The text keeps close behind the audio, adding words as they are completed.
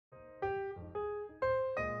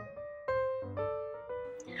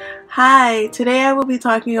Hi, today I will be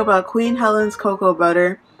talking about Queen Helene's Cocoa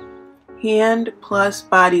Butter Hand Plus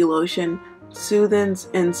Body Lotion Soothes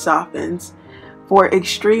and Softens for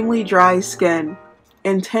extremely dry skin,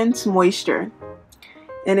 intense moisture.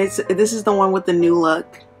 And this is the one with the new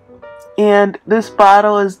look. And this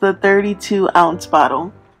bottle is the 32-ounce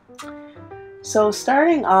bottle. So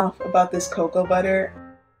starting off about this cocoa butter,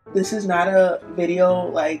 this is not a video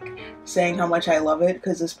like saying how much I love it,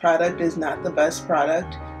 because this product is not the best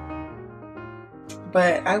product.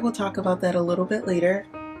 But I will talk about that a little bit later.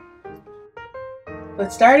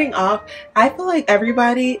 But starting off, I feel like every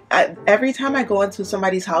time I go into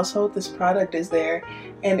somebody's household, this product is there,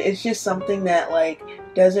 and it's just something that like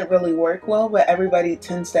doesn't really work well, but everybody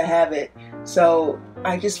tends to have it. So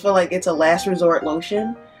I just feel like it's a last resort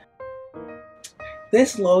lotion.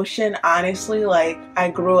 This lotion, honestly, like I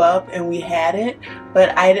grew up and we had it,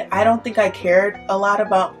 but I don't think I cared a lot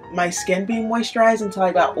about my skin being moisturized until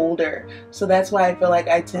I got older. So that's why I feel like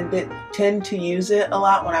I tend to use it a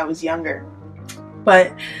lot when I was younger.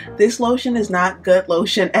 But this lotion is not good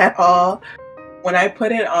lotion at all. When I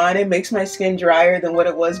put it on, it makes my skin drier than what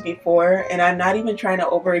it was before, and I'm not even trying to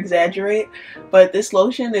over exaggerate, but this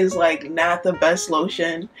lotion is like not the best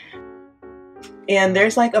lotion. And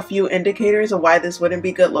there's like a few indicators of why this wouldn't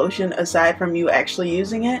be good lotion aside from you actually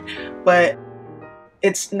using it, but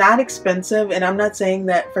it's not expensive, and I'm not saying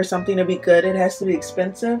that for something to be good it has to be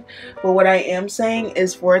expensive, but what I am saying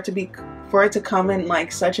is for it to come in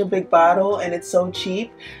like such a big bottle and it's so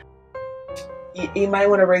cheap, you might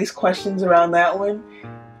want to raise questions around that one.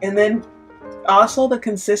 And then also the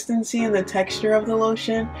consistency and the texture of the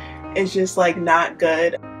lotion is just like not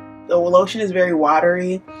good. The lotion is very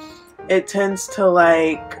watery. It tends to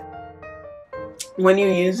like, when you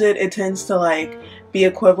use it, it tends to like be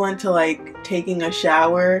equivalent to like taking a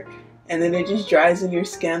shower, and then it just dries in your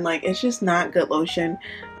skin. Like, it's just not good lotion.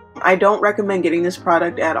 I don't recommend getting this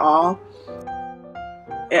product at all.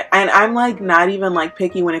 And I'm like not even like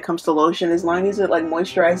picky when it comes to lotion, as long as it like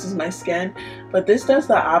moisturizes my skin. But this does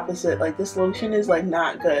the opposite. Like, this lotion is like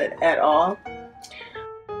not good at all.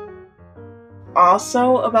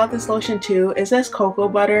 Also about this lotion too, it says cocoa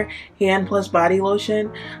butter hand plus body lotion.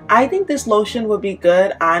 I think this lotion would be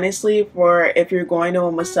good, honestly, for if you're going to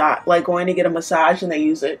a massage, like going to get a massage and they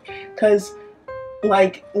use it. Because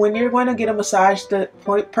like when you're going to get a massage, the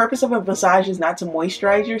purpose of a massage is not to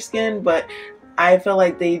moisturize your skin, but I feel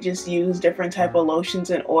like they just use different type of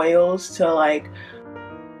lotions and oils to like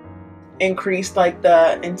increase like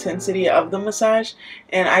the intensity of the massage,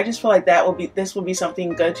 and I just feel like this will be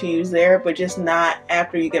something good to use there, but just not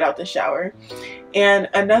after you get out the shower. And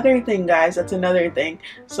another thing, guys, that's another thing.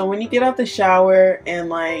 So when you get out the shower and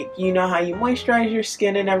like, you know how you moisturize your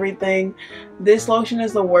skin and everything, this lotion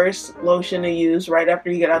is the worst lotion to use right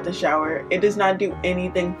after you get out the shower. It does not do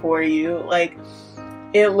anything for you. Like,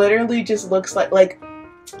 it literally just looks like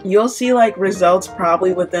you'll see like results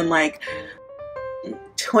probably within like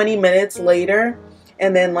 20 minutes later,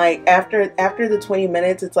 and then like after the 20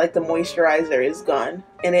 minutes, it's like the moisturizer is gone,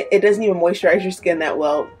 and it doesn't even moisturize your skin that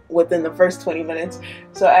well within the first 20 minutes.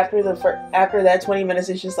 So after that 20 minutes,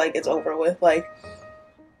 it's just like it's over with. Like,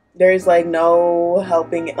 there's like no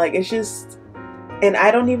helping it. Like, it's just, and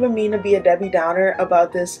I don't even mean to be a Debbie Downer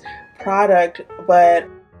about this product, but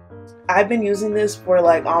I've been using this for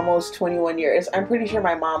like almost 21 years. I'm pretty sure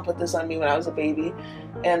my mom put this on me when I was a baby,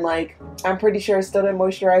 and like I'm pretty sure it still didn't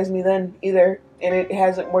moisturize me then either, and it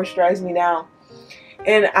hasn't moisturized me now.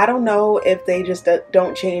 And I don't know if they just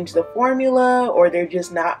don't change the formula, or they're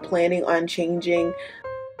just not planning on changing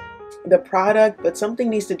the product, but something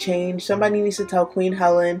needs to change. Somebody needs to tell Queen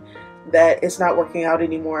Helene that it's not working out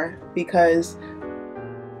anymore, because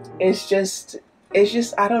it's just,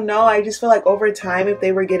 I don't know. I just feel like over time, if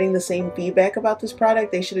they were getting the same feedback about this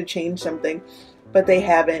product, they should have changed something, but they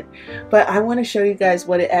haven't. But I want to show you guys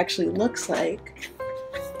what it actually looks like.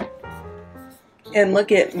 And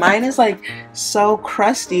look, at mine is like so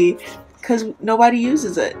crusty because nobody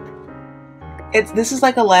uses it. This is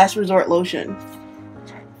like a last resort lotion.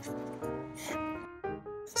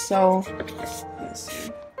 So let's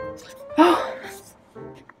see. Oh,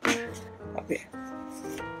 okay.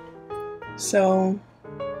 So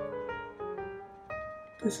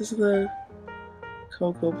this is the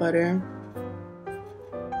cocoa butter.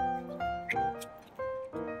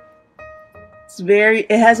 It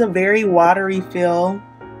has a very watery feel.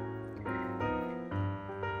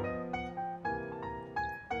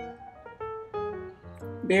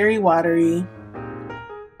 Very watery.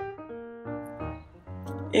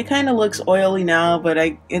 It kind of looks oily now, but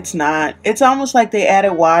it's not. It's almost like they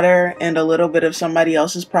added water and a little bit of somebody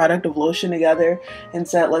else's product of lotion together and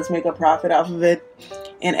said, let's make a profit off of it.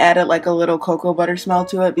 and added like a little cocoa butter smell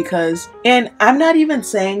to it, because, and I'm not even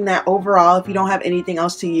saying that overall if you don't have anything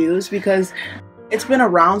else to use, because it's been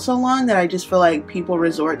around so long that I just feel like people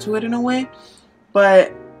resort to it in a way.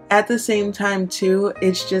 But at the same time too,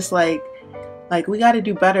 it's just like we got to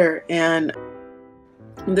do better, and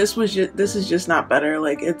this is just not better.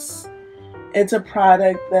 Like it's a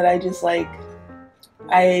product that I just like,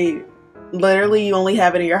 I literally, you only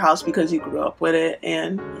have it in your house because you grew up with it.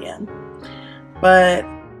 And yeah, but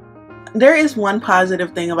there is one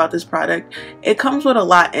positive thing about this product. It comes with a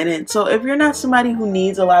lot in it. So if you're not somebody who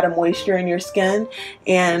needs a lot of moisture in your skin,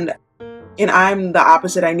 and I'm the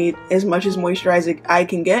opposite, I need as much as moisture as I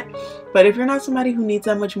can get. But if you're not somebody who needs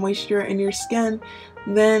that much moisture in your skin,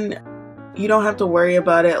 then you don't have to worry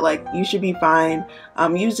about it. Like, you should be fine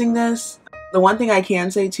using this. The one thing I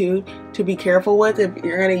can say too, to be careful with, if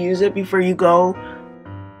you're going to use it before you go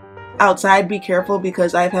outside, be careful,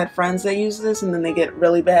 because I've had friends that use this and then they get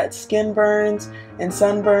really bad skin burns and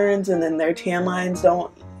sunburns, and then their tan lines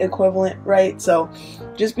don't equivalent right. So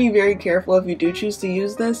just be very careful if you do choose to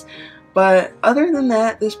use this. But other than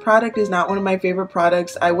that, this product is not one of my favorite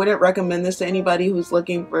products. I wouldn't recommend this to anybody who's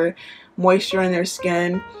looking for moisture in their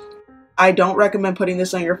skin. I don't recommend putting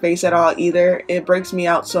this on your face at all either. It breaks me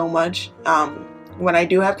out so much when I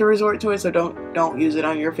do have to resort to it, so don't use it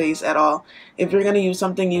on your face at all. If you're going to use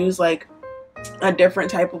something, use like a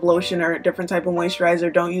different type of lotion or a different type of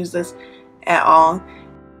moisturizer. Don't use this at all.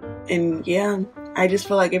 And yeah, I just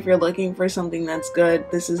feel like if you're looking for something that's good,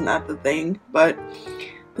 this is not the thing. But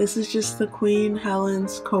this is just the Queen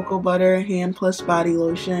Helene's Cocoa Butter Hand Plus Body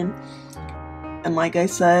Lotion. And like I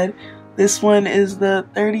said, this one is the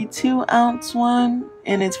 32-ounce one,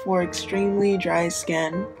 and it's for extremely dry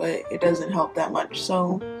skin, but it doesn't help that much.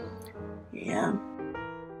 So yeah.